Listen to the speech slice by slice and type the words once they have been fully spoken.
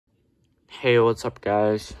Hey, what's up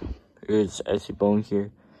guys? It's SC Bone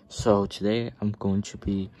here. So today I'm going to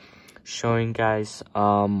be showing guys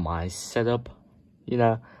my setup,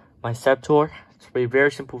 my setup tour. It's a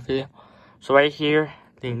very simple video. So right here,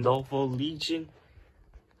 Lenovo Legion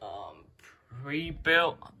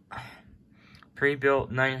pre-built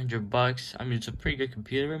 $900. I mean, it's a pretty good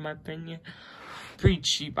computer in my opinion. Pretty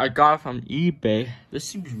cheap. I got it from eBay. This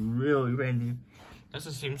seems really brand new.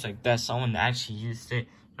 Doesn't seem like that someone actually used it.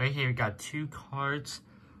 Right here, we got two cards,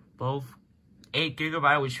 both 8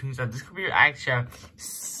 GB, which means that this computer actually has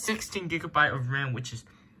 16 GB of RAM, which is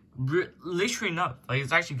literally enough. Like,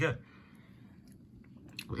 it's actually good.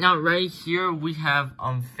 Now, right here, we have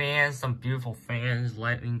fans, some beautiful fans,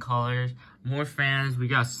 lightning colors, more fans. We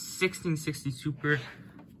got 1660 Super.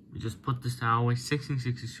 We just put this out with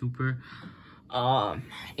 1660 Super.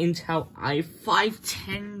 Intel i5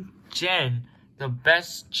 10 Gen, the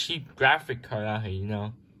best cheap graphic card out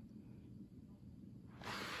here,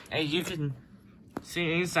 And you can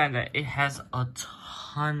see inside that it has a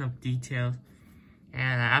ton of details.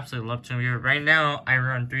 And I absolutely love it. Right now, I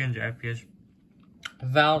run 300 FPS.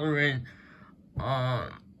 Valorant,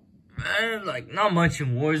 and like not much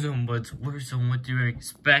in Warzone, but Warzone, what do you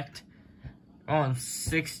expect? On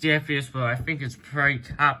 60 FPS, but I think it's pretty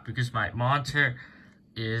top because my monitor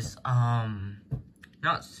is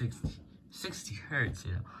not 60 hertz,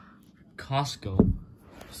 Costco.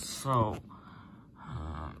 So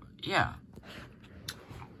yeah.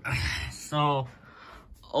 So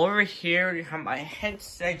over here you have my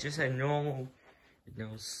headset, just a normal,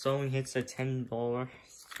 Sony headset, $10.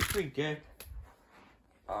 It's pretty good.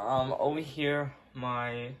 Over here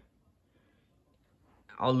my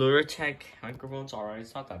Alluratech microphone's alright.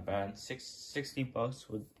 It's not that bad. $60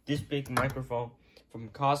 with this big microphone from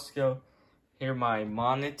Costco. Here my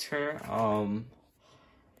monitor.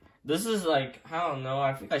 This is like, I don't know.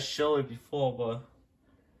 I think I showed it before, but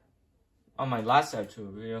on my last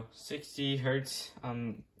episode video, 60 hertz.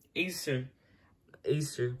 Acer.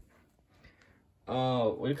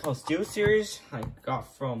 What do you call SteelSeries? I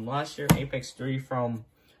got from last year. Apex 3 from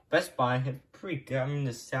Best Buy. It's pretty good. I mean,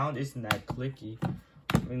 the sound isn't that clicky.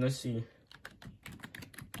 I mean, let's see.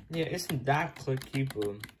 Yeah, it isn't that clicky,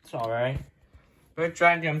 but it's alright. Red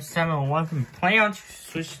Dragon 701 can play on to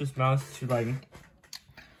switch this mouse to like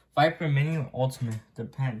Viper Mini or Ultimate,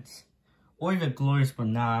 depends. Or even Glorious, but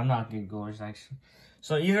nah, I'm not getting Glorious actually.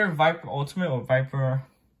 So either Viper Ultimate or Viper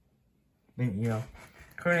Mini,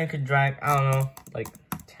 Currently I could drag, I don't know, like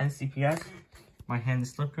 10 CPS. My hand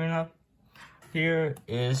is flickering up. Here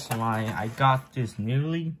is I got this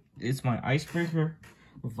newly. It's my Icebreaker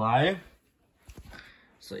Vive.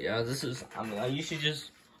 So yeah, this is, I usually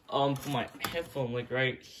just put my headphone like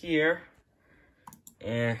right here.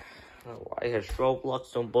 And I have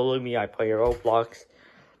Roblox, don't believe me, I play Roblox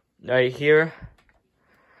right here.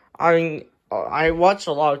 I watch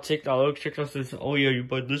a lot of TikTok. TikTok says, oh yeah, you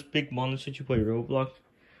play this big monitor, you play Roblox.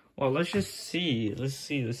 Well, let's just see. Let's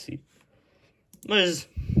see. What is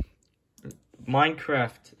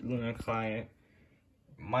Minecraft Lunar Client?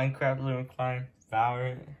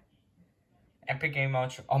 Valorant, Epic Game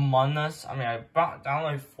Launcher, Among Us. I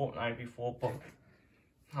downloaded Fortnite before, but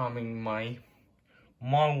my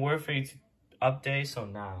Modern Warfare update, so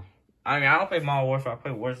now. I don't play Modern Warfare, I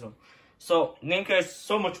play Warzone. So, thank you guys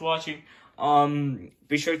so much for watching.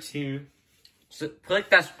 Be sure to click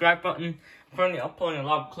that subscribe button. I'm currently uploading a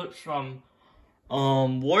lot of clips from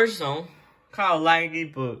Warzone. Kind of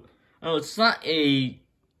laggy, but it's not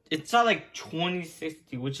like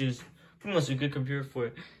 2060, which is pretty much a good computer for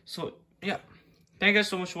it. So yeah, thank you guys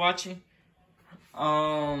so much for watching.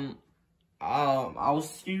 I'll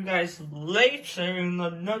see you guys later in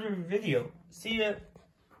another video. See ya.